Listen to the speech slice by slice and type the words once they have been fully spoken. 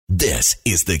This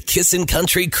is the Kissin'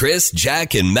 Country Chris,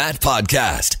 Jack, and Matt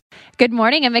podcast. Good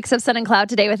morning. A mix of sun and cloud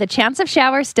today with a chance of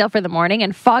showers still for the morning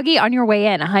and foggy on your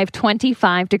way in, a high of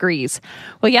 25 degrees.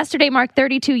 Well, yesterday marked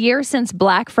 32 years since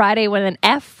Black Friday when an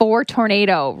F4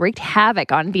 tornado wreaked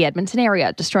havoc on the Edmonton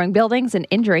area, destroying buildings and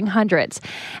injuring hundreds.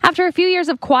 After a few years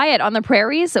of quiet on the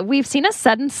prairies, we've seen a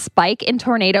sudden spike in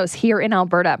tornadoes here in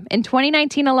Alberta. In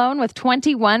 2019 alone, with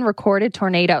 21 recorded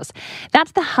tornadoes.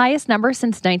 That's the highest number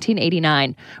since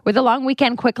 1989. With the long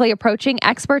weekend quickly approaching,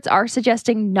 experts are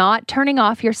suggesting not turning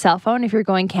off your cell phone if you're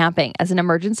going camping, as an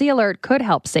emergency alert could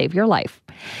help save your life.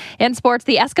 In sports,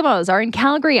 the Eskimos are in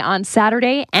Calgary on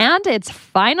Saturday, and it's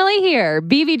finally here.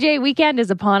 BVJ weekend is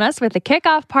upon us with the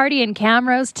kickoff party in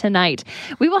Camrose tonight.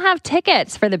 We will have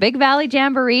tickets for the Big Valley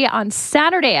Jamboree on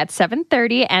Saturday at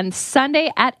 7:30 and Sunday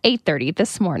at 8:30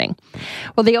 this morning.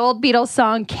 Well, the old Beatles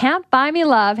song Can't Buy Me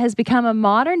Love has become a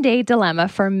modern-day dilemma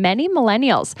for many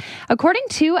millennials. According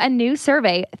to a new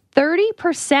survey,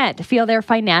 30% feel their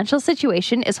financial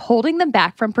situation is holding them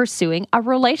back from pursuing a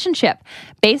relationship.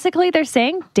 Basically, they're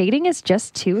saying dating is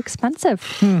just too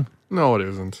expensive. No, it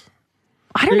isn't.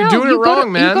 I don't know. You're doing it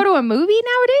wrong, man. You go to a movie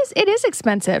nowadays, it is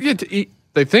expensive.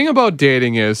 The thing about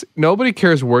dating is nobody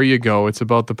cares where you go. It's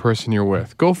about the person you're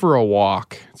with. Go for a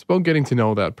walk. It's about getting to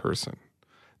know that person.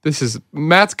 This is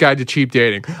Matt's Guide to Cheap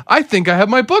Dating. I think I have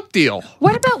my book deal.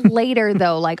 What about later,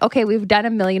 though? Like, okay, we've done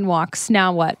 1,000,000 walks.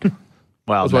 Now what?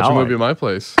 Well, let's watch a movie at my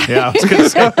place. Yeah, I was gonna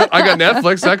say, I got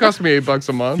Netflix. That costs me $8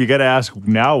 a month. you got to ask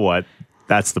now what.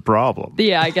 That's the problem.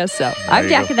 Yeah, I guess so. I'm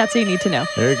Jackie. That's what you need to know.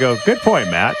 There you go. Good point,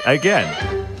 Matt. Again,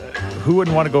 who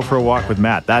wouldn't want to go for a walk with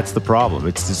Matt? That's the problem.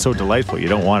 It's just so delightful. You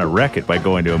don't want to wreck it by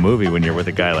going to a movie when you're with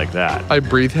a guy like that. I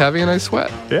breathe heavy and I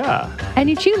sweat. Yeah. And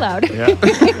you chew loud. Yeah.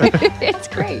 It's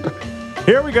great.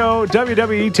 Here we go.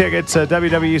 WWE tickets.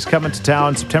 WWE's coming to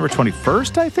town September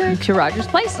 21st, I think. To Rogers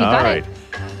Place. You All got right. it.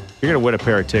 You're going to win a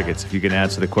pair of tickets if you can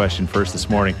answer the question first this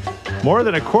morning. More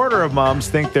than a quarter of moms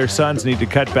think their sons need to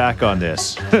cut back on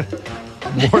this.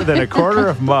 More than a quarter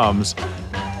of moms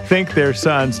think their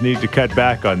sons need to cut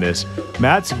back on this.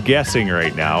 Matt's guessing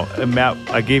right now. Matt,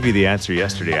 I gave you the answer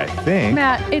yesterday, I think.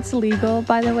 Matt, it's legal,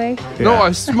 by the way. No, I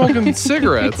was smoking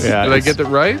cigarettes. Yeah, Did I get that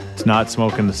right? It's not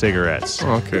smoking the cigarettes.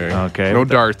 Okay. Okay. No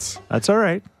darts. That's all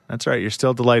right. That's all right. You're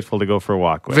still delightful to go for a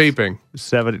walk with. Vaping.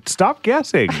 Stop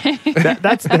guessing.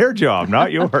 That's their job,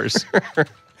 not yours.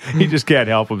 He just can't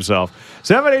help himself.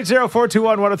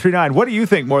 780-421-1039. What do you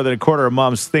think more than a quarter of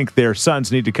moms think their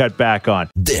sons need to cut back on?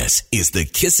 This is the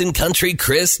Kissin' Country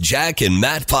Chris, Jack, and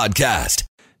Matt podcast.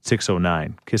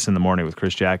 6:09. Kiss in the Morning with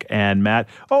Chris, Jack, and Matt.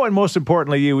 Oh, and most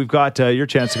importantly, we've got your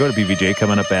chance to go to BVJ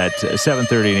coming up at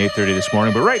 7:30 and 8:30 this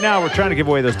morning. But right now, we're trying to give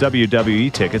away those WWE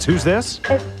tickets. Who's this?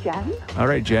 It's Jen. All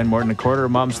right, Jen. More than a quarter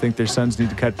of moms think their sons need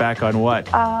to cut back on what?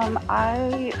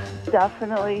 I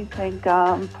definitely think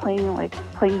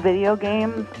playing video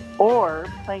games or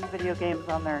playing video games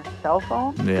on their cell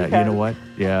phone. Yeah, you know what?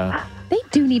 Yeah. They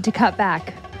do need to cut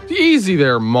back. Easy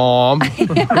there, Mom.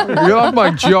 Get off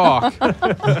my jock.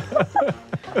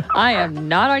 I am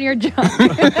not on your job.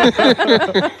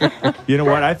 You know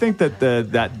what? I think that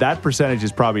that percentage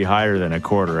is probably higher than a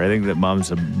quarter. I think that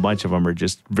moms, a bunch of them are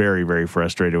just very, very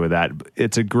frustrated with that.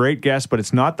 It's a great guess, but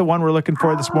it's not the one we're looking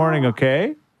for this morning,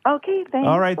 okay? Okay, thanks.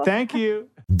 All right, thank you.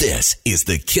 This is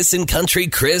the Kissin' Country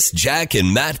Chris, Jack,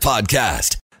 and Matt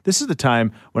podcast. This is the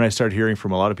time when I start hearing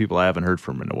from a lot of people I haven't heard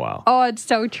from in a while. Oh, it's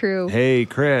so true. Hey,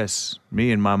 Chris,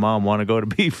 me and my mom want to go to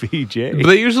BVJ. But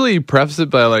they usually preface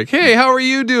it by like, hey, how are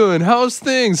you doing? How's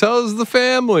things? How's the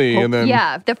family? And then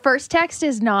Yeah, the first text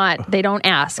is not, they don't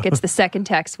ask. It's the second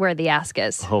text where the ask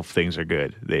is. Hope things are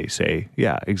good, they say.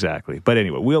 Yeah, exactly. But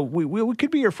anyway, we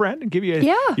could be your friend and give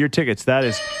you your tickets. That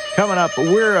is coming up.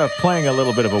 We're playing a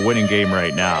little bit of a winning game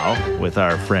right now with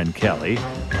our friend Kelly.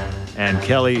 And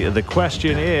Kelly, the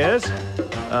question is,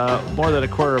 more than a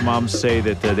quarter of moms say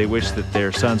that they wish that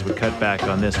their sons would cut back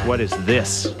on this. What is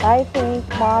this? I think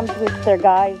moms wish their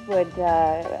guys would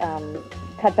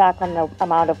cut back on the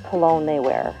amount of cologne they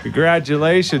wear.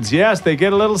 Congratulations. Yes, they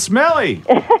get a little smelly.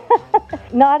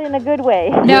 Not in a good way.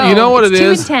 No, you know what it it's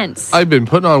is? too intense. I've been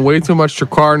putting on way too much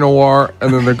Drakkar Noir,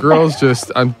 and then the girls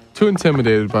I'm too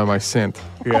intimidated by my scent.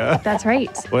 Yeah. That's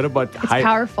right. What about It's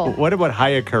powerful. What about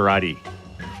Haya Karate?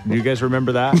 Do you guys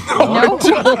remember that? No.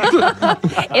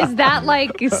 Is that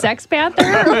like Sex Panther?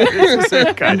 It's the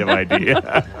same kind of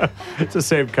idea. It's the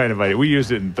same kind of idea. We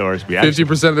used it in Thorsby.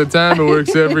 50% of the time, it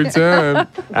works every time.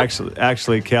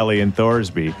 Actually, Kelly in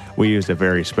Thorsby, we used a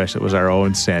very special. It was our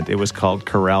own scent. It was called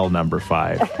Corral Number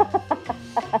 5.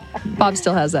 Bob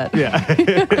still has that. Yeah.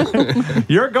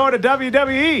 You're going to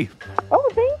WWE. Oh,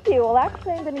 thank you. Well,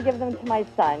 actually, I'm going to give them to my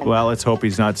son. Well, let's hope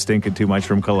he's not stinking too much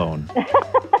from cologne.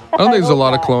 I don't think there's a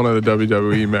lot of cologne at a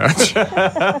WWE match.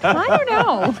 I don't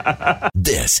know.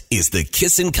 This is the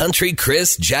Kissin' Country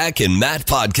Chris, Jack, and Matt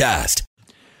podcast.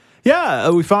 Yeah,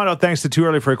 we found out thanks to Too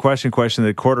Early for a Question that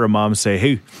a quarter of moms say,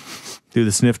 hey, do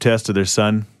the sniff test of their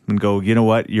son and go, you know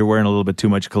what, you're wearing a little bit too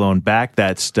much cologne. Back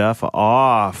that stuff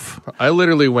off. I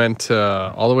literally went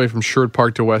all the way from Sherwood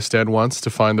Park to West End once to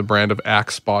find the brand of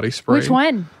Axe body spray. Which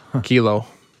one? Kilo.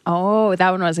 Oh,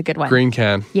 that one was a good one. Green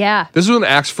can. Yeah. This is when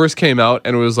Axe first came out,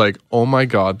 and it was like, oh my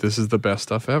God, this is the best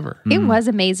stuff ever. It was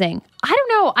amazing. I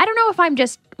don't know if I'm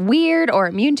just weird or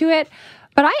immune to it,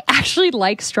 but I actually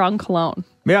like strong cologne.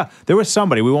 Yeah, there was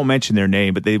somebody, we won't mention their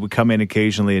name, but they would come in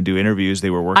occasionally and do interviews.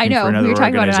 They were working I know, for another we were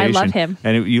talking organization. about it, I love him.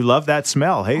 And you love that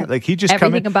smell. Hey, like he just come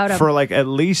Everything in about him. for like at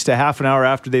least a half an hour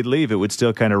after they'd leave, it would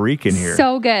still kind of reek in here.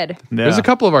 So good. Yeah. There's a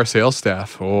couple of our sales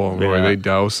staff. Oh, boy, Yeah. they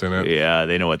douse in it. Yeah,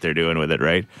 they know what they're doing with it,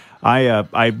 right?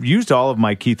 I used all of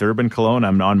my Keith Urban cologne.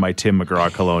 I'm on my Tim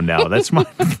McGraw cologne now. That's my...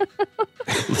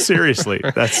 Seriously,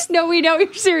 that's... No, we know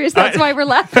you're serious. That's why we're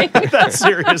laughing. That's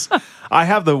serious. I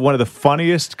have one of the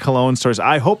funniest cologne stories.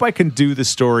 I hope I can do the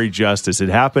story justice. It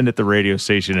happened at the radio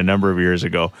station a number of years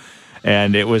ago,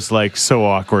 and it was like so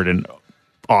awkward and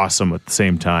awesome at the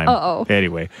same time. Uh-oh.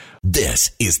 Anyway,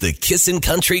 This is the Kissin'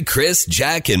 Country Chris,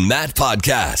 Jack, and Matt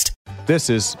podcast. this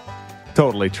is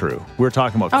totally true. We're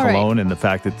talking about All right. cologne and the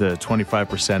fact that the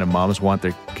 25% of moms want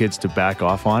their kids to back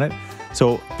off on it.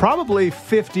 So probably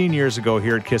 15 years ago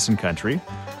here at Kissin' Country,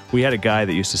 we had a guy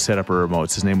that used to set up our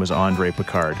remotes. His name was Andre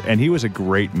Picard, and he was a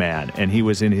great man. And he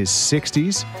was in his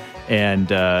 60s,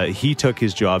 and he took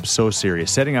his job so serious,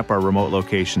 setting up our remote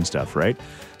location stuff, right?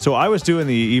 So I was doing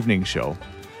the evening show,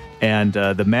 and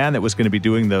the man that was going to be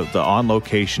doing the on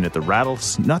location at the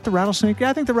not the Rattlesnake, yeah,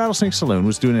 I think the Rattlesnake Saloon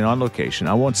was doing it on location.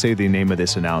 I won't say the name of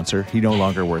this announcer. He no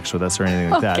longer works with us or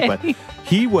anything like that, but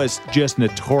he was just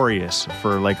notorious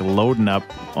for like loading up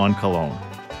on cologne.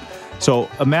 So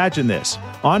imagine this.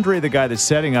 Andre, the guy that's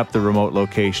setting up the remote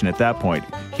location at that point,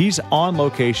 he's on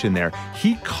location there.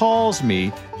 He calls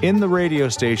me in the radio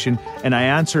station, and I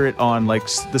answer it on like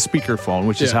the speakerphone,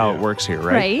 which is how it works here,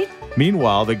 right? Right.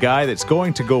 Meanwhile, the guy that's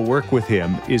going to go work with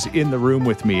him is in the room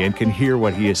with me and can hear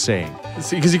what he is saying.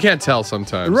 See, because you can't tell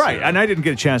sometimes. Right, Yeah. and I didn't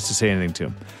get a chance to say anything to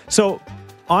him. So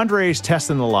Andre's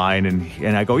testing the line,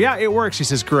 and I go, yeah, it works. He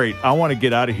says, great. I want to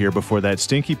get out of here before that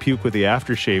stinky puke with the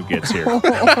aftershave gets here.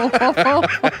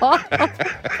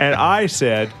 And I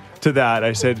said to that,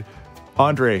 I said,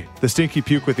 Andre, the stinky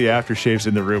puke with the aftershave's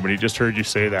in the room, and he just heard you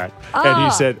say that. And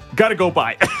he said, gotta go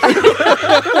by.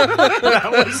 That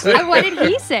was it. And what did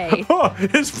he say? Oh,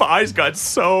 his eyes got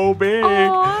so big.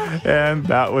 Aw. And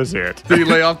that was it. Did he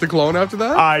lay off the cologne after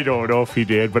that? I don't know if he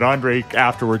did, but Andre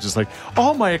afterwards is like,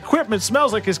 oh, my equipment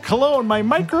smells like his cologne, my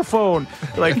microphone.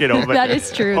 Like, you know. But, That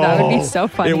is true. That would be so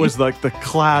funny. It was like the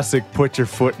classic put your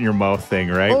foot in your mouth thing,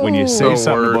 right? When you say The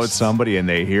something about worst. somebody and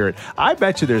they hear it. I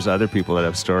bet you there's other people that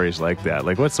have stories like that.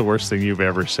 Like, what's the worst thing you've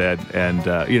ever said? And,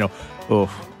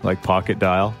 like pocket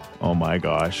dial. Oh, my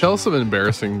gosh. Tell some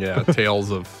embarrassing tales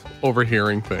of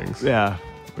overhearing things. Yeah.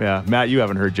 Yeah. Matt, you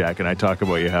haven't heard Jack and I talk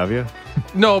about you, have you?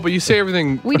 No, but you say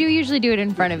everything. We do usually do it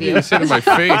in front of you. You say it in my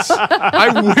face.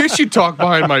 I wish you'd talk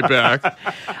behind my back.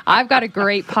 I've got a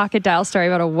great pocket dial story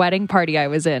about a wedding party I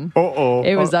was in. Uh-oh.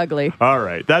 It was ugly. All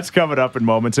right. That's coming up in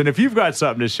moments. And if you've got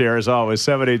something to share, as always,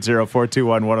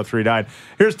 780-421-1039.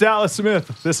 Here's Dallas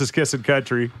Smith. This is Kissin'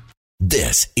 Country.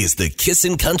 This is the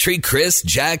Kissin' Country Chris,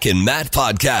 Jack, and Matt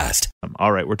podcast.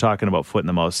 All right. We're talking about foot in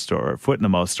the mouth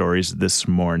stories this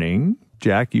morning.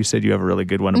 Jack, you said you have a really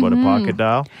good one about a pocket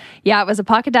dial. Yeah, it was a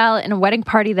pocket dial in a wedding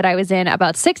party that I was in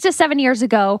about 6 to 7 years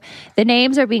ago. The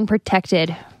names are being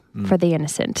protected for the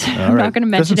innocent. I'm not going to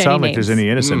mention Doesn't sound any like names. there's any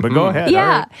innocent, but go ahead. All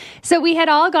Yeah. right. So we had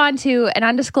all gone to an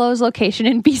undisclosed location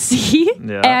in BC,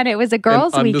 Yeah. and it was a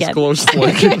girls' An weekend. undisclosed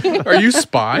location. Are you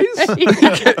spies?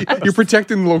 You're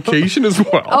protecting the location as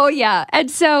well. Oh, yeah. And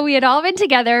so we had all been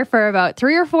together for about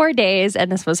 3 or 4 days,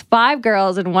 and this was 5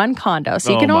 girls in one condo.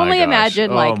 So you can my only gosh.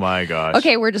 imagine, Oh, my gosh.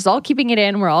 okay, we're just all keeping it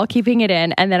in. We're all keeping it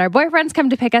in. And then our boyfriends come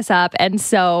to pick us up. And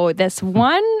so this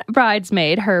one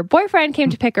bridesmaid, her boyfriend came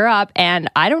to pick her up, and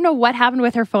I don't know what happened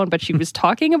with her phone, but she was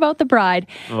talking about the bride,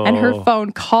 and her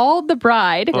phone called the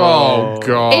bride. Oh,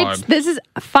 God. This is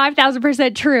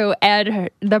 5,000% true, and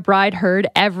the bride heard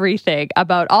everything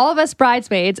about all of us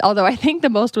bridesmaids, although I think the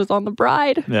most was on the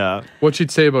bride. Yeah. What'd she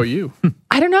say about you?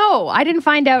 I don't know. I didn't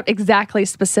find out exactly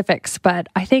specifics, but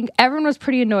I think everyone was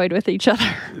pretty annoyed with each other.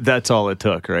 That's all it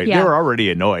took, right? Yeah. They were already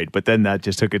annoyed, but then that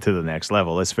just took it to the next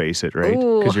level. Let's face it, right?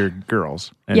 Ooh. Because you're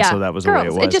girls. And so that was girls, the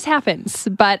way it was. It just happens.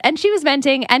 And she was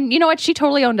venting, and you know what? She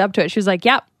totally owned up to it. She was like,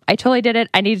 yep, I totally did it.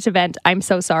 I needed to vent. I'm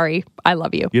so sorry. I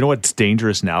love you. You know what's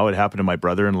dangerous now? It happened to my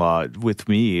brother-in-law with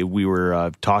me. We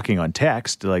were talking on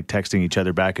text, like texting each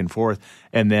other back and forth.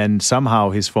 And then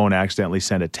somehow his phone accidentally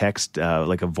sent a text,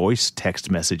 like a voice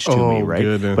text message to me, right?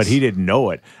 Goodness. But he didn't know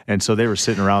it. And so they were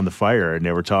sitting around the fire and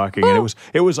they were talking and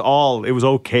it was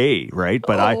okay, right?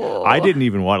 But I didn't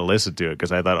even want to listen to it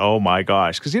because I thought, oh my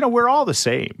gosh. Because, we're all the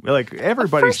same. Like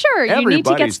everybody's. For sure. You need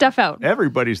to get stuff out.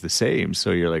 Everybody's the same.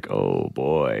 So you're like, oh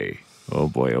boy. Oh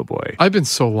boy, oh boy. I've been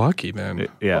so lucky, man.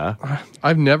 Yeah.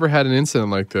 I've never had an incident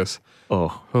like this.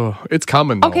 Oh, it's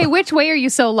coming, though. Okay, which way are you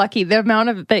so lucky? The amount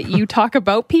of that you talk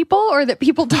about people or that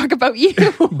people talk about you?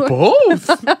 Both.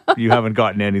 You haven't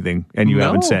gotten anything and you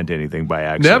haven't sent anything by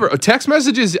accident. Never. Text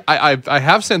messages, I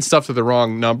have sent stuff to the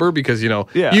wrong number because,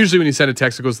 usually when you send a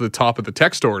text, it goes to the top of the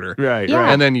text order. Right, Yeah.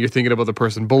 right. And then you're thinking about the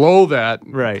person below that.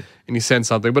 Right. And you send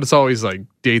something, but it's always like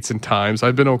dates and times.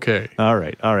 I've been okay. All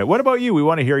right. What about you? We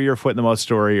want to hear your foot in the mouth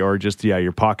story or just,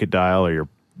 your pocket dial or your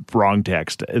wrong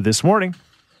text this morning.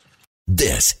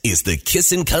 This is the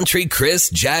Kissin' Country Chris,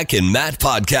 Jack, and Matt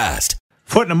podcast.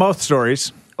 Foot in the mouth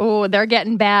stories. Oh, they're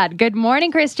getting bad. Good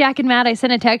morning, Chris, Jack, and Matt. I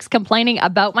sent a text complaining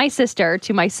about my sister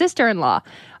to my sister-in-law,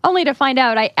 only to find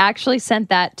out I actually sent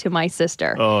that to my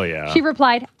sister. Oh, yeah. She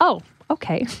replied, oh,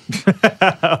 okay.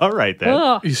 All right, then.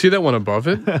 Ugh. You see that one above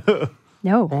it?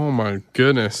 No. Oh, my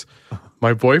goodness.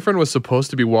 My boyfriend was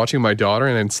supposed to be watching my daughter,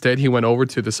 and instead he went over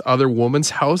to this other woman's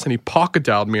house and he pocket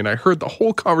dialed me. And I heard the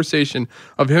whole conversation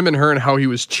of him and her and how he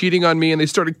was cheating on me. And they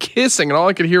started kissing, and all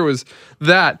I could hear was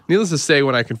that. Needless to say,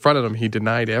 when I confronted him, he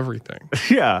denied everything.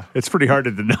 Yeah, it's pretty hard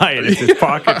to deny it. It's his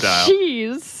pocket dial.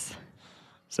 Jeez.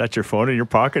 Is that your phone in your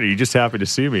pocket or you just happy to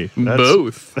see me?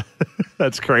 Both.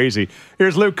 That's crazy.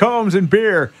 Here's Luke Combs and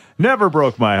Beer. Never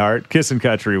broke my heart. Kissin'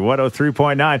 Country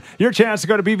 103.9. Your chance to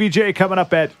go to BVJ coming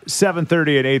up at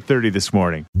 7:30 and 8:30 this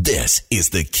morning. This is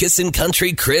the Kissin'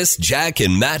 Country Chris, Jack,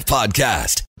 and Matt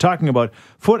podcast. Talking about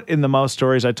foot in the mouth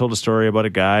stories, I told a story about a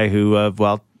guy who,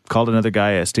 called another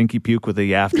guy a stinky puke with a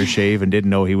aftershave and didn't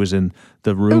know he was in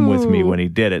the room with me when he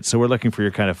did it. So we're looking for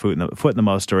your kind of foot in the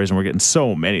mouth stories, and we're getting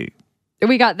so many.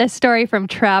 We got this story from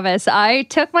Travis. I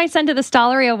took my son to the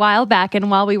Stollery a while back, and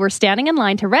while we were standing in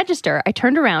line to register, I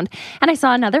turned around and I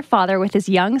saw another father with his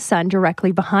young son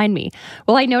directly behind me.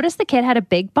 Well, I noticed the kid had a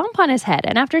big bump on his head,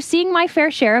 and after seeing my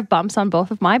fair share of bumps on both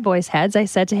of my boys' heads, I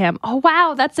said to him, "Oh,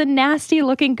 wow, that's a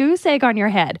nasty-looking goose egg on your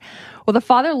head." Well, the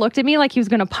father looked at me like he was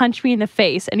going to punch me in the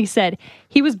face, and he said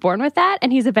he was born with that,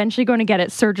 and he's eventually going to get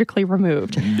it surgically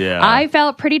removed. Yeah. I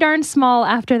felt pretty darn small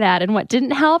after that, and what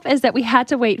didn't help is that we had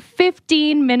to wait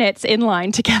 15 minutes in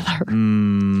line together.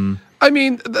 I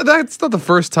mean, that's not the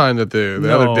first time that the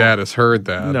other dad has heard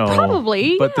that. No.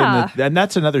 Probably, But yeah. then and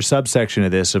that's another subsection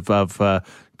of this, of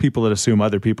people that assume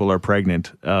other people are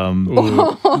pregnant.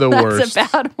 Ooh, the worst.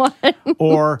 That's a bad one.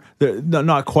 Or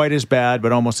not quite as bad,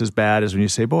 but almost as bad as when you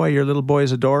say, boy, your little boy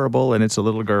is adorable, and it's a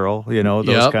little girl, those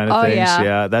Yep. kind of Oh, things.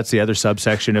 yeah. That's the other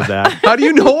subsection of that. How do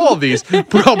you know all these?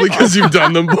 Probably because you've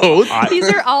done them both.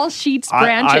 These are all Sheets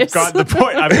branches. I've gotten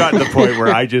the point where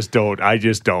I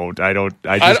don't.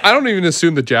 I I don't even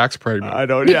assume that Jack's pregnant.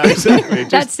 don't. Yeah, exactly.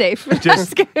 That's safe.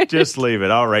 Just leave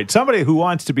it. All right. Somebody who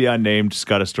wants to be unnamed has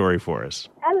got a story for us.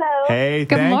 Hello. Hey,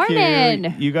 Good thank morning.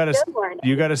 you. Good morning.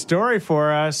 You got a story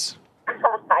for us.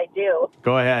 I do.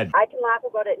 Go ahead. I can laugh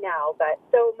about it now, but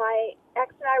so my ex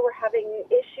and I were having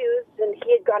issues, and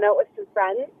he had gone out with some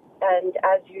friends, and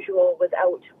as usual was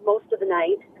out most of the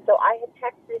night. So I had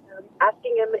texted him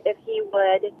asking him if he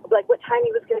would, what time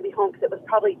he was going to be home, because it was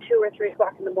probably 2 or 3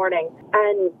 o'clock in the morning,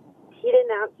 and he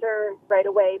didn't answer right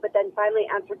away, but then finally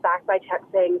answered back by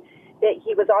texting that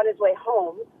he was on his way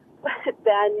home. But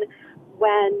then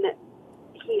when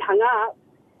he hung up,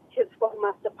 his phone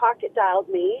must have pocket dialed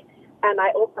me, and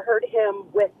I overheard him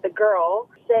with the girl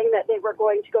saying that they were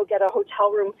going to go get a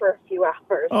hotel room for a few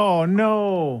hours. Oh,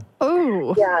 no.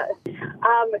 Ooh. Yeah.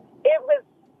 It was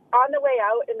on the way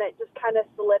out, and it just kind of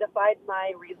solidified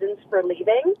my reasons for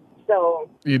leaving. So,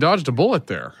 You dodged a bullet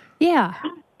there. Yeah.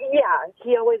 yeah,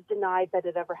 he always denied that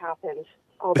it ever happened,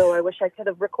 although I wish I could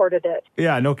have recorded it.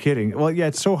 Yeah, no kidding. Well, yeah,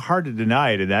 it's so hard to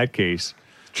deny it in that case.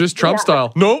 Just Trump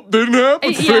style. Nope, didn't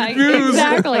happen. Yeah, Fake news.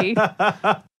 exactly.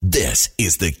 This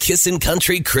is the Kissin'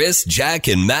 Country Chris, Jack,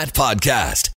 and Matt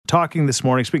podcast. Talking this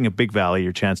morning, speaking of Big Valley,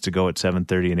 your chance to go at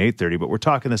 7:30 and 8:30, but we're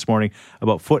talking this morning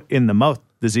about foot in the mouth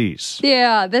disease.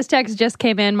 Yeah, this text just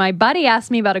came in. My buddy asked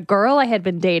me about a girl I had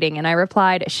been dating, and I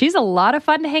replied, she's a lot of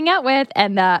fun to hang out with,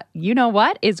 and you know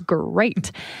what is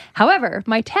great. However,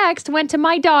 my text went to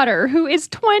my daughter, who is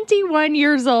 21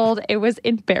 years old. It was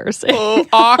embarrassing. Oh,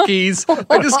 Ockies.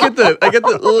 I get the.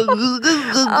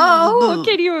 Oh,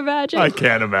 can you imagine? I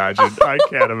can't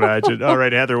imagine. All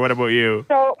right, Heather, what about you?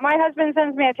 So my husband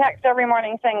sends me a text every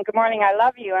morning saying, "Good morning, I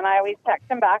love you," and I always text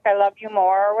him back, "I love you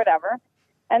more," or whatever.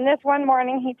 And this one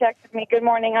morning, he texted me, "Good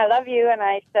morning, I love you," and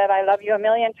I said, "I love you a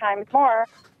million times more."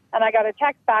 And I got a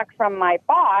text back from my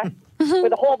boss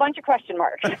with a whole bunch of question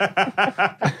marks.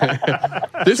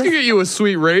 This could get you a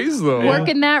sweet raise, though.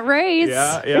 Working that raise.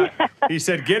 Yeah. He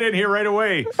said, "Get in here right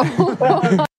away."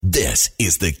 This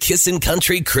is the Kissin'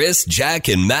 Country Chris, Jack,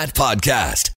 and Matt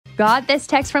podcast. Got this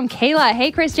text from Kayla.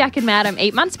 Hey, Chris, Jack, and Matt. I'm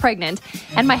 8 months pregnant,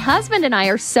 and my husband and I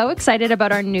are so excited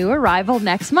about our new arrival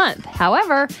next month.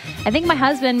 However, I think my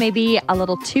husband may be a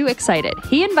little too excited.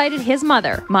 He invited his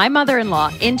mother, my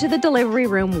mother-in-law, into the delivery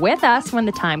room with us when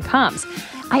the time comes.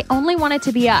 I only want it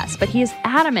to be us, but he is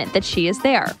adamant that she is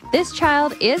there. This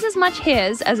child is as much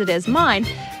his as it is mine,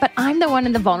 but I'm the one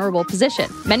in the vulnerable position.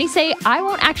 Many say I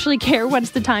won't actually care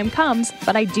once the time comes,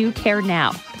 but I do care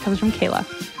now. That comes from Kayla.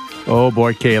 Oh,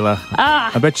 boy, Kayla.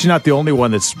 I bet you're not the only one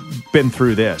that's been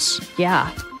through this. Yeah.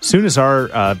 As soon as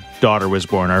our daughter was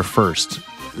born, our first,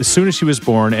 as soon as she was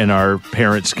born and our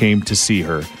parents came to see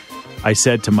her, I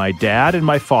said to my dad and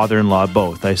my father-in-law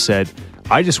both, I said,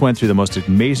 I just went through the most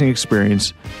amazing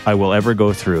experience I will ever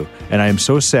go through. And I am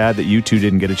so sad that you two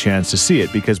didn't get a chance to see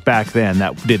it, because back then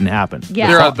that didn't happen. Yeah.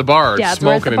 They're at the bar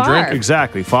smoking and drinking.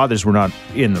 Exactly. Fathers were not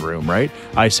in the room, right?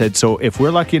 I said, so if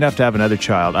we're lucky enough to have another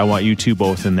child, I want you two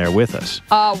both in there with us.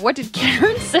 What did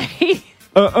Karen say?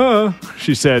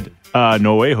 She said,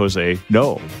 no way, Jose.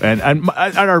 No. And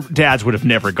our dads would have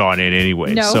never gone in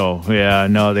anyway. No. So, yeah,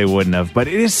 no, they wouldn't have. But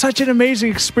it is such an amazing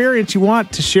experience. You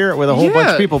want to share it with a whole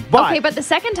bunch of people. But okay, but the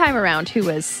second time around, who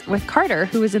was with Carter,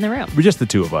 who was in the room? Just the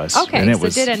two of us. Okay, and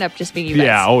it did end up just being you guys.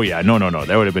 Yeah, oh yeah. No.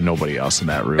 There would have been nobody else in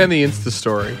that room. And the Insta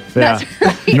story. Yeah. That's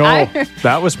right. No,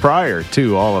 that was prior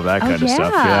to all of that kind of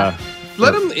stuff. Yeah.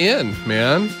 Let them in,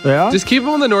 man. Yeah? Just keep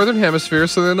them in the northern hemisphere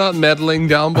so they're not meddling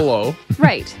down below.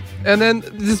 Right. And then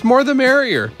just more the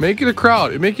merrier. Make it a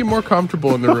crowd. It make you more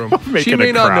comfortable in the room. She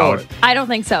may not know it. I don't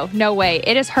think so. No way.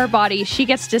 It is her body. She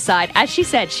gets to decide. As she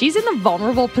said, she's in the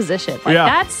vulnerable position.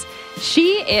 Like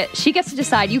she gets to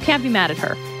decide. You can't be mad at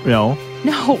her. No.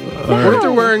 No. What if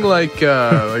they're wearing like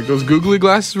those googly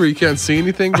glasses where you can't see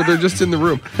anything, but they're just in the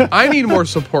room? I need more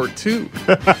support too.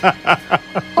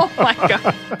 Oh my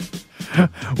God.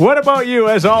 What about you?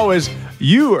 As always,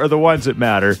 you are the ones that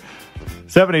matter.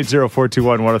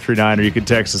 780-421-1039, or you can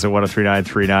text us at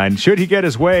 103939. Should he get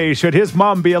his way? Should his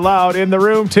mom be allowed in the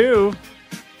room too?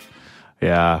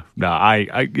 Yeah, no,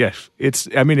 yes. It's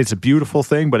a beautiful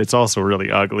thing, but it's also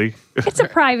really ugly. It's a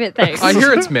private thing. I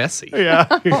hear it's messy. Yeah.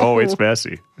 Oh, it's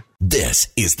messy. This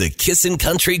is the Kissin'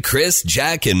 Country Chris,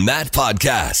 Jack, and Matt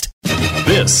podcast.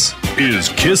 This is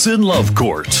Kissin' Love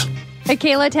Court.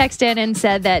 Kayla texted in and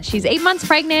said that she's 8 months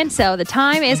pregnant, so the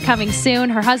time is coming soon.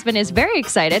 Her husband is very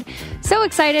excited. So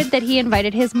excited that he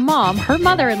invited his mom, her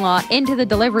mother-in-law, into the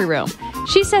delivery room.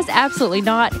 She says absolutely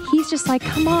not. He's just like,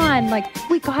 come on, like,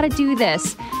 we gotta do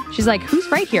this. She's like, who's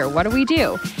right here? What do we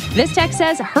do? This text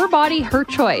says, her body, her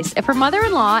choice. If her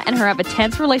mother-in-law and her have a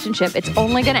tense relationship, it's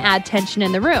only going to add tension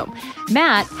in the room.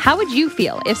 Matt, how would you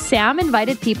feel if Sam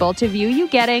invited people to view you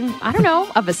getting, I don't know,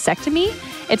 a vasectomy?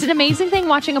 It's an amazing thing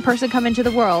watching a person come into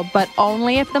the world, but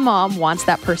only if the mom wants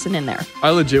that person in there. I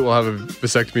legit will have a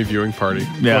vasectomy viewing party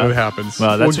when it happens.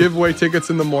 Well, we'll give away tickets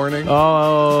in the morning.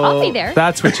 Oh, I'll be there.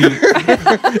 That's what you...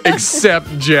 Except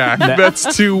Jack.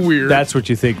 That's too weird. That's what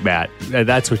you think, Matt.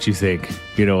 That's what you think.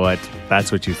 You know what? That's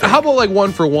what you think. How about like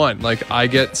 1 for 1? Like I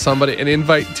get somebody an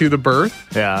invite to the birth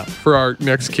for our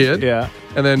next kid. Yeah.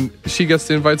 And then she gets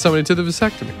to invite somebody to the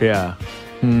vasectomy. Yeah.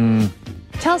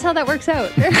 Tell us how that works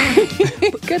out.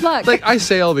 Good luck. Like I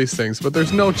say all these things, but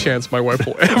there's no chance my wife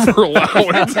will ever allow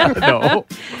it. No.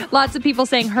 Lots of people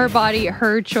saying her body,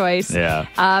 her choice. Yeah.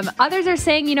 Others are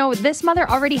saying, this mother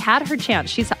already had her chance.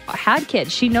 She's had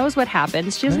kids. She knows what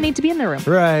happens. She doesn't need to be in the room.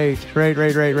 Right.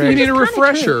 You need a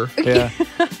refresher. Yeah.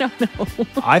 I don't know.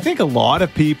 I think a lot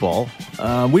of people,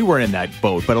 we weren't in that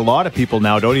boat, but a lot of people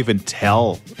now don't even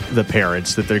tell the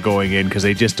parents that they're going in because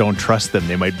they just don't trust them.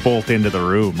 They might bolt into the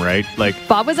room, right? Like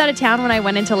Bob was out of town when I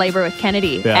went into labor with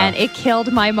Kennedy, and it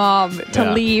killed my mom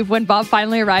to leave when Bob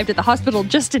finally arrived at the hospital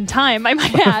just in time, I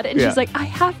might add. And she's like, I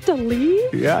have to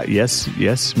leave? Yeah,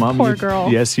 yes, Mom. Poor girl.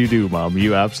 Yes, you do, Mom.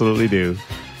 You absolutely do.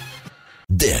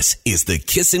 This is the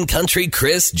Kissin' Country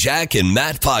Chris, Jack, and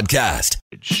Matt podcast.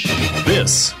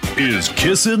 This is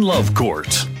Kissin' Love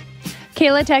Court.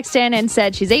 Kayla texted in and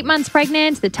said she's 8 months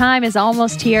pregnant. The time is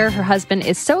almost here. Her husband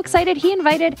is so excited. He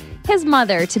invited his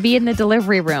mother to be in the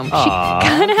delivery room. She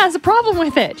kind of has a problem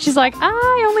with it. She's like,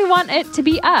 I only want it to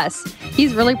be us.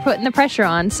 He's really putting the pressure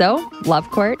on. So love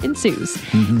court ensues.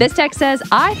 This text says,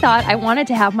 I thought I wanted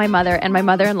to have my mother and my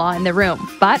mother-in-law in the room.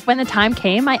 But when the time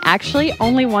came, I actually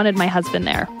only wanted my husband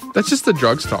there. That's just the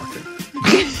drugs talking.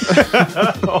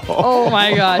 Oh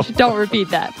my gosh, don't repeat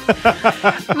that.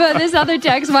 But this other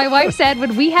text, my wife said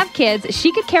when we have kids,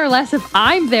 she could care less if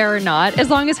I'm there or not,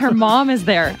 as long as her mom is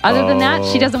there. Other than that,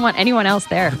 she doesn't want anyone else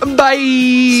there. Bye.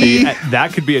 See,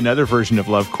 that could be another version of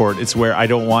love court. It's where I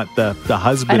don't want the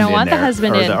husband in I don't want there, the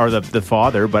husband or the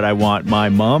father, but I want my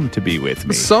mom to be with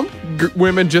me. Some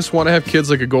women just want to have kids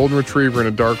like a golden retriever in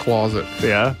a dark closet.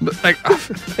 Yeah. But, like,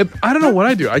 I don't know what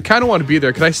I do. I kind of want to be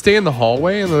there. Can I stay in the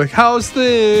hallway? And they're like, how's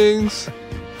things?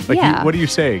 Like, Yeah. what are you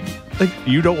saying? Like,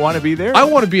 you don't want to be there? I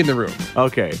want to be in the room.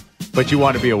 Okay. But you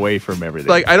want to be away from everything.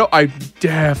 Like, I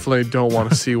definitely don't want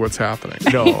to see what's happening.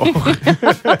 No.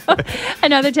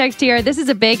 Another text here. This is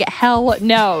a big hell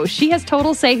no. She has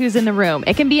total say who's in the room.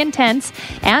 It can be intense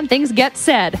and things get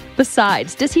said.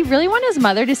 Besides, does he really want his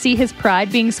mother to see his pride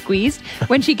being squeezed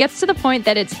when she gets to the point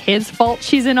that it's his fault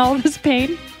she's in all this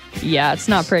pain? Yeah, it's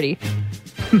not pretty.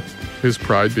 His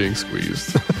pride being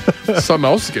squeezed. Something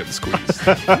else is getting squeezed.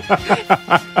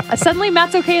 Suddenly,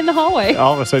 Matt's okay in the hallway.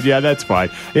 All of a sudden, yeah, that's fine.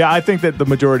 Yeah, I think that the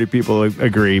majority of people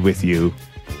agree with you.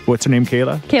 What's her name,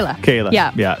 Kayla? Kayla.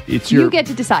 Yeah. Yeah. It's You get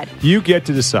to decide. You get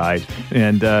to decide.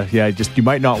 And you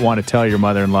might not want to tell your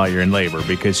mother-in-law you're in labor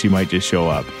because she might just show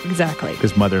up. Exactly.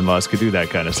 Because mother-in-laws could do that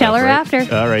kind of Tell stuff. her right?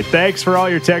 after. All right. Thanks for all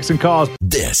your texts and calls.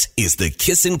 This is the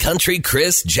Kissin' Country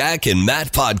Chris, Jack, and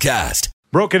Matt podcast.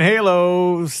 Broken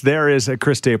Halos. There is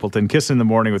Chris Stapleton. Kiss in the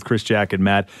Morning with Chris, Jack, and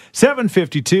Matt.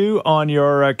 7:52 on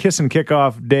your Kiss and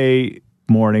Kickoff Day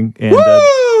morning. And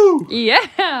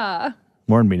Yeah.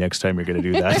 warn me next time you're going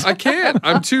to do that. I can't.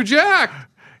 I'm too jacked.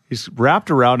 He's wrapped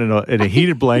around in a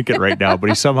heated blanket right now, but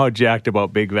he's somehow jacked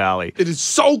about Big Valley. It is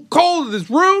so cold in this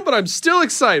room, but I'm still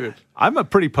excited. I'm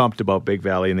pretty pumped about Big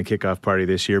Valley and the kickoff party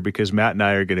this year because Matt and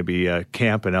I are going to be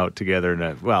camping out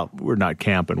together. We're not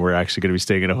camping. We're actually going to be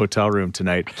staying in a hotel room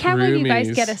tonight. Can't believe you guys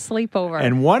Roomies. get a sleepover.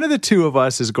 And one of the two of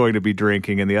us is going to be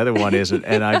drinking and the other one isn't.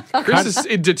 And Chris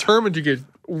is determined to get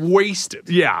wasted.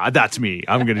 Yeah, that's me.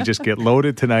 I'm going to just get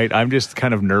loaded tonight. I'm just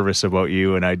kind of nervous about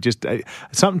you. And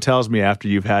something tells me after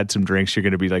you've had some drinks, you're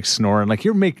going to be like snoring. Like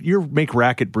you're make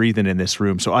racket breathing in this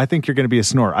room. So I think you're going to be a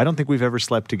snorer. I don't think we've ever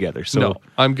slept together. So No,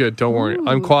 I'm good. Don't worry.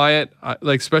 I'm quiet.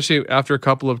 Especially after a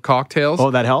couple of cocktails.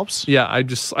 Oh, that helps? Yeah, I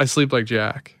sleep like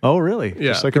Jack. Oh, really?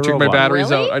 Yeah, Just like I a check my robot. batteries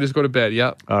Really? out. I just go to bed.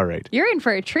 Yeah. All right. You're in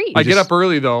for a treat. I get up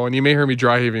early though, and you may hear me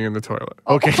dry heaving in the toilet.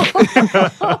 Okay.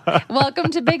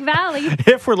 Welcome to Big Valley.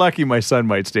 If we're lucky, my son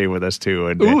might stay with us too.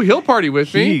 And Ooh, he'll party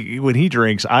with me. when he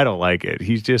drinks, I don't like it.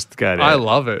 He's just got it. I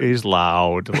love it. He's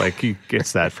loud. Like he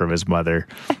gets that from his mother.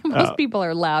 Most people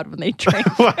are loud when they drink.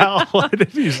 Well,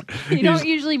 You don't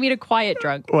usually meet a quiet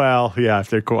drunk. well, yeah, if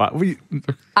they're quiet.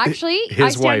 Actually, His I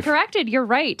stand wife. corrected. You're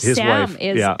right. His Sam wife,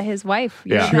 is yeah. his wife.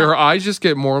 Yeah. Her eyes just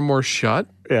get more and more shut.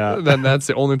 Yeah. Then that's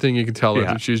the only thing you can tell her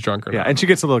Yeah. that she's drunk or Yeah, not. and she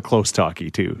gets a little close talky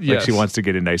too. Like Yes. she wants to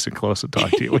get in nice and close and talk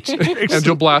to you, which And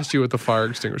she'll blast you with the fire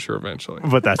extinguisher eventually.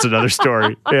 but that's another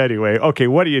story. Anyway, okay,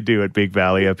 what do you do at Big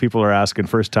Valley? People are asking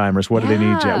first timers, what do they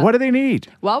need, Jen? What do they need?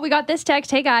 Well, we got this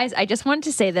text. Hey guys, I just wanted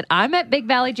to say that I'm at Big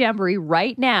Valley Jamboree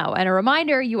right now. And a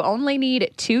reminder, you only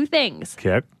need 2 things.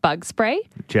 Check, Bug spray,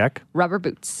 check, rubber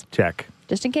boots. check.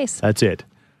 Just in case. That's it.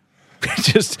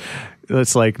 Just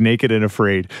it's like Naked and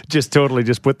Afraid. Just totally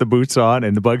just put the boots on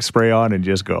and the bug spray on and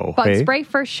just go. Bug hey? spray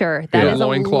for sure. That Yeah. is a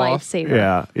Loincloth.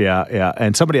 lifesaver. Yeah.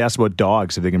 And somebody asked about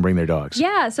dogs, if they can bring their dogs.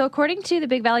 Yeah, so according to the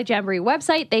Big Valley Jamboree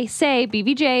website, they say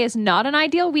BVJ is not an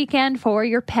ideal weekend for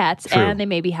your pets True. and they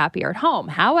may be happier at home.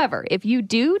 However, if you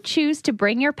do choose to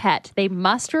bring your pet, they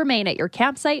must remain at your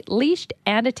campsite leashed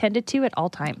and attended to at all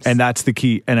times. And that's the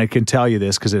key. And I can tell you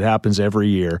this because it happens every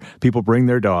year. People bring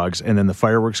their dogs and then the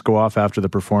fireworks go off after the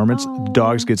performance.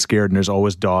 Dogs get scared and there's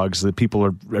always dogs that people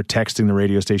are texting the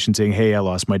radio station saying, hey, I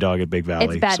lost my dog at Big Valley.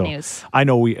 It's bad news. I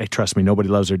know trust me, nobody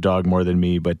loves their dog more than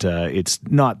me, but it's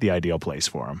not the ideal place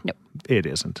for them. Nope. It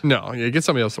isn't. No, yeah, get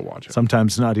somebody else to watch it.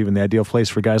 Sometimes not even the ideal place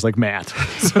for guys like Matt.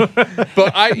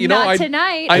 But Not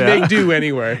tonight. I make do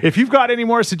anyway. If you've got any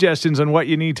more suggestions on what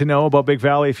you need to know about Big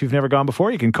Valley, if you've never gone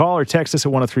before, you can call or text us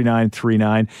at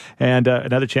 103939 and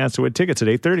another chance to win tickets at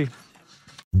 8:30.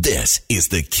 This is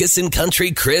the Kissin'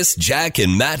 Country Chris, Jack,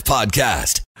 and Matt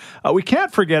podcast. We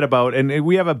can't forget about, and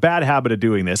we have a bad habit of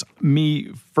doing this,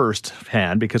 me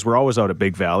firsthand, because we're always out at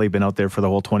Big Valley, been out there for the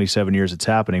whole 27 years it's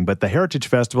happening, but the Heritage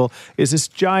Festival is this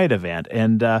giant event,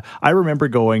 and I remember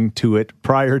going to it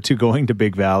prior to going to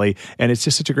Big Valley, and it's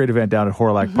just such a great event down at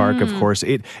Horilac Park, of course.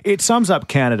 It sums up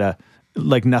Canada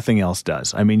like nothing else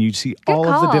does. I mean, you see all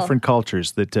of the different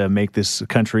cultures that make this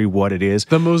country what it is.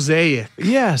 The mosaic.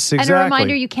 Yes, exactly. And a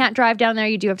reminder, you can't drive down there.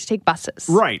 You do have to take buses.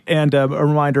 Right. And a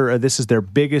reminder, this is their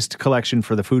biggest collection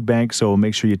for the food bank, so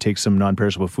make sure you take some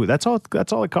non-perishable food. That's all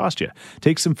it costs you.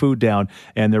 Take some food down,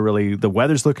 and the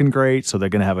weather's looking great, so they're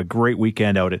going to have a great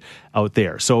weekend out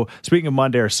there. So speaking of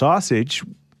Mundare sausage,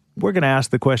 we're going to ask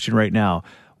the question right now.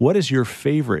 What is your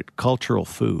favorite cultural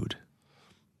food?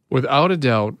 Without a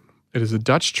doubt, it is a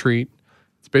Dutch treat.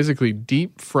 It's basically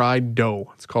deep fried dough.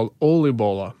 It's called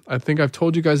oliebollen. I think I've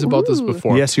told you guys about this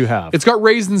before. Yes, you have. It's got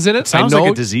raisins in it. Sounds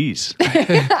like a disease.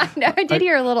 I did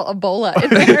hear a little Ebola in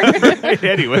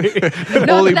there. Anyway.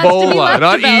 Oliebollen,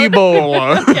 not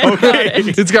Ebola. Okay.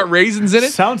 It's got raisins in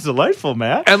it. Sounds delightful,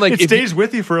 Matt. And like it stays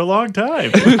with you for a long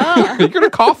time. You're going to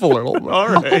cough a little. All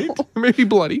right. Maybe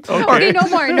bloody. Okay,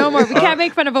 no more. We can't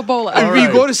make fun of Ebola. If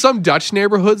you go to some Dutch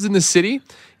neighborhoods in the city,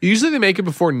 usually they make it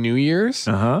before New Year's.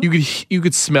 You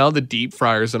could smell the deep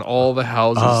fryers in all the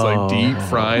houses, like deep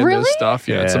frying this stuff.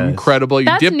 Yeah, it's incredible.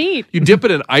 That's neat. You dip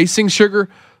it in icing sugar.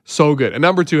 So good. And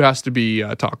number 2 has to be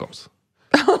tacos.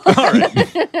 All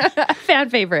right. Fan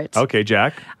favorites. Okay,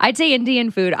 Jack. I'd say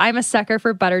Indian food. I'm a sucker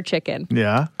for butter chicken.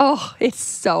 Yeah. Oh, it's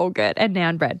so good. And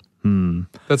naan bread.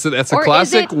 That's a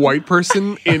classic white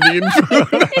person Indian food.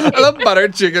 I love butter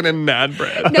chicken and naan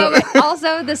bread. No, but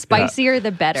also the spicier,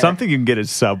 the better. Something you can get at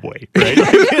Subway, right?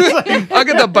 I'll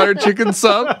get the butter chicken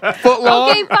sub, foot long.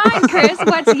 Okay, fine, Chris.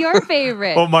 What's your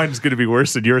favorite? Well, mine's going to be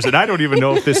worse than yours, and I don't even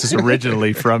know if this is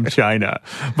originally from China.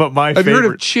 But my Have favorite. you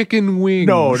heard of chicken wings?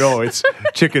 No, it's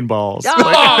chicken balls.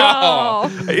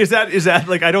 Oh. Is that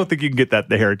like? I don't think you can get that at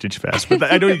the Heritage Fest, but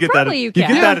I know you get that. Probably you get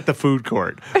can. that at the food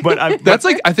court. But That's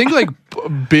like, I think like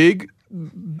big,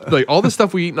 like all the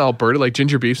stuff we eat in Alberta, like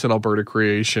ginger beef's an Alberta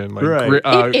creation. Like, right.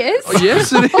 It is?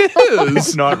 Yes, it is.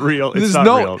 It's not real. It's There's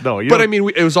not real. No, but I mean,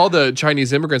 it was all the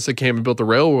Chinese immigrants that came and built the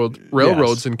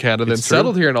railroads in Canada and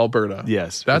settled here in Alberta.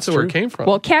 Yes, that's where it came from.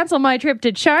 Well, cancel my trip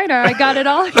to China. I got it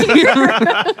all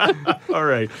here. All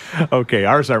right. Okay.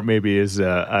 Ours aren't maybe as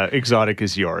exotic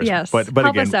as yours. Yes. But Help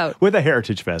again, us out. with the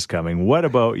Heritage Fest coming, what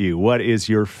about you? What is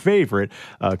your favorite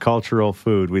cultural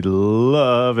food? We'd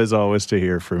love, as always, to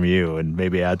hear from you and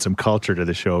maybe add some culture to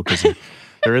the show because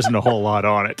there isn't a whole lot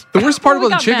on it. The worst part about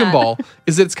the got chicken mad. ball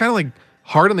is that it's kind of like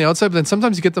hard on the outside, but then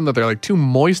sometimes you get them that they're like too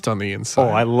moist on the inside. Oh,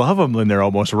 I love them when they're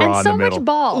almost raw And in so the middle. much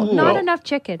ball. Not enough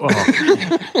chicken.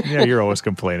 Yeah, you're always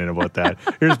complaining about that.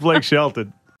 Here's Blake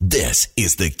Shelton. This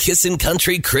is the Kissin'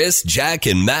 Country Chris, Jack,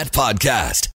 and Matt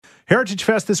podcast. Heritage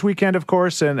Fest this weekend, of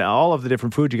course, and all of the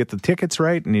different food. You get the tickets,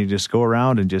 right? And you just go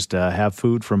around and just have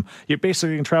food from, you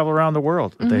basically can travel around the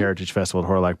world at the Heritage Festival at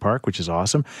Horilac Park, which is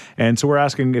awesome. And so we're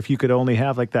asking if you could only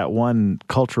have like that one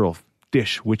cultural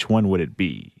dish, which one would it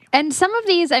be? And some of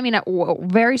these, I mean,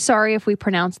 very sorry if we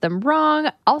pronounce them wrong.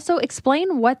 Also,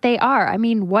 explain what they are. I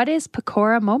mean, what is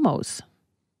pakora momos?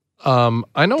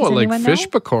 I know Does what like anyone fish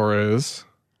know? pakora is.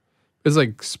 It's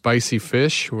like spicy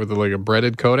fish with like a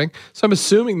breaded coating. So I'm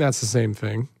assuming that's the same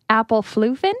thing. Apple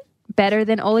fluffen? Better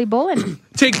than oliebollen.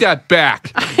 Take that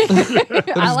back.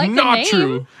 I like the Not name.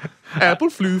 true. Apple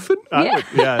fluffen.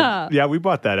 Yeah, we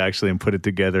bought that actually and put it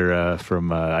together from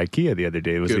IKEA the other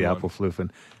day. It was Good the one. apple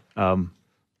fluffen.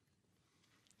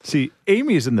 See,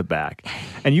 Amy is in the back,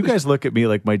 and you guys look at me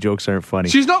like my jokes aren't funny.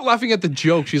 She's not laughing at the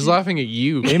joke. She's laughing at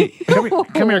you. Amy,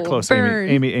 come here close, Burn.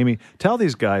 Amy. Tell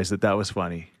these guys that was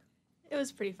funny. It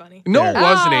was pretty funny. No, it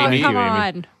wasn't, Oh, Amy. come Amy.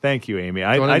 on. Thank you, Amy.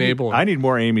 Don't enable her. I need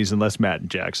more Amy's and less Matt and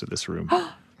Jacks in this room.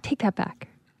 Take that back.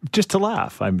 Just to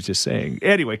laugh, I'm just saying.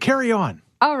 Anyway, carry on.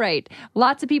 All right.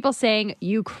 Lots of people saying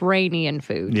Ukrainian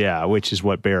food. Yeah, which is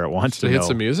what Barrett wants to To know. hit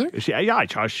some music? Yeah,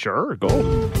 sure, go.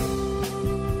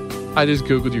 I just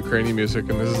Googled Ukrainian music,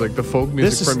 and this is like the folk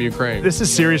music from Ukraine. This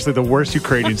is seriously the worst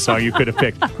Ukrainian song you could have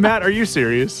picked. Matt, are you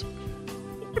serious?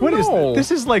 What is No.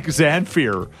 this? Is like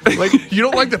Zanfir. Like, You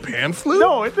don't like the pan flute?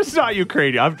 no, this is not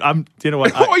Ukrainian. I'm you know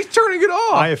what? Oh, he's turning it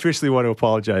off. I officially want to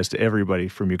apologize to everybody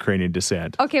from Ukrainian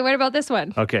descent. Okay, what about this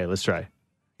one? Okay, let's try.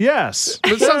 Yes.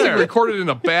 It sounds like recorded in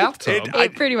a bathtub.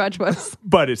 It pretty much was.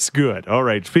 But it's good. All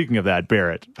right. Speaking of that,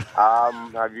 Barrett.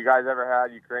 Have you guys ever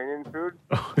had Ukrainian food?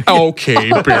 Okay,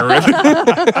 Barrett.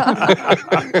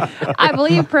 I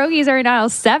believe pierogies are in aisle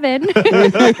 7. Yeah.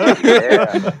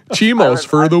 Chimos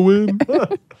for the win.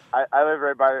 I live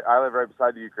right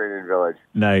beside the Ukrainian village.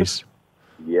 Nice.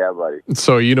 Yeah, buddy.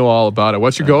 So you know all about it.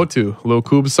 What's your go-to? A little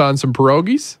kubas on some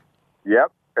pierogies?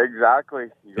 Yep, exactly.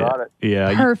 You got it.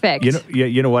 Yeah. Perfect.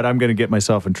 You know what? I'm going to get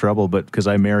myself in trouble, but because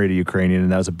I married a Ukrainian,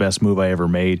 and that was the best move I ever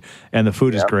made. And the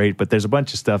food is great, but there's a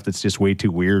bunch of stuff that's just way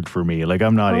too weird for me. Like,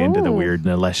 I'm not into the weird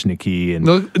Naleshniki and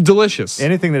No, delicious.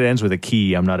 anything that ends with a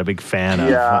key. I'm not a big fan of.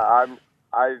 Yeah,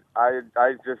 I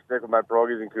just stick with my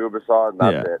pierogies and kubasa, and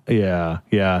that's it.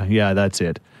 Yeah. That's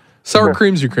it. Sour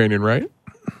cream's Ukrainian, right?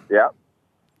 Yeah.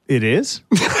 It is.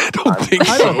 I don't think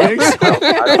so.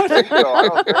 I don't think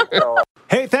so.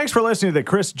 Hey, thanks for listening to the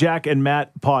Chris, Jack, and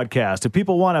Matt podcast. If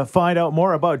people want to find out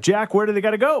more about Jack, where do they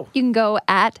got to go? You can go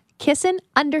at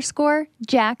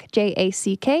kissin_Jack,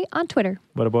 Jack, on Twitter.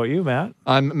 What about you, Matt?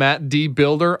 I'm Matt D.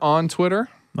 Builder on Twitter.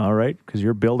 All right, because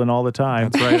you're building all the time.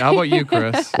 That's right. How about you,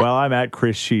 Chris? Well, I'm at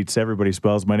Chris Sheets. Everybody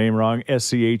spells my name wrong,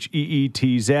 Scheetz.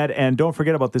 And don't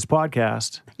forget about this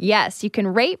podcast. Yes, you can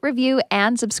rate, review,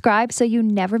 and subscribe so you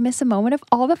never miss a moment of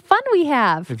all the fun we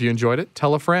have. If you enjoyed it,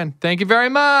 tell a friend. Thank you very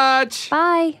much.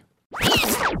 Bye.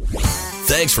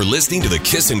 Thanks for listening to the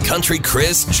Kissin' Country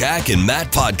Chris, Jack, and Matt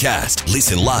podcast.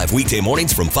 Listen live weekday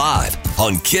mornings from 5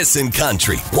 on Kissin'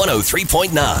 Country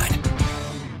 103.9.